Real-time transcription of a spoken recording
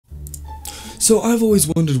So I've always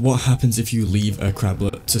wondered what happens if you leave a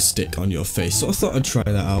crablet to stick on your face, so I thought I'd try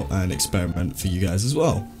that out and experiment for you guys as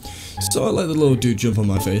well. So I let the little dude jump on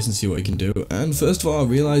my face and see what he can do, and first of all I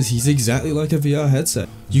realised he's exactly like a VR headset.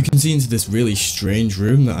 You can see into this really strange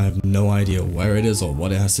room that I have no idea where it is or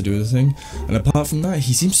what it has to do with the thing, and apart from that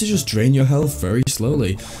he seems to just drain your health very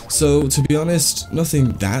slowly. So to be honest,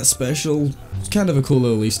 nothing that special. It's kind of a cool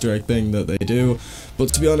little Easter egg thing that they do,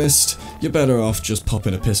 but to be honest, you're better off just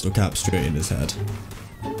popping a pistol cap straight in his head.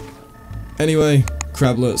 Anyway,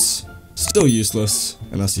 crablets, still useless,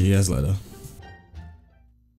 and I'll see you guys later.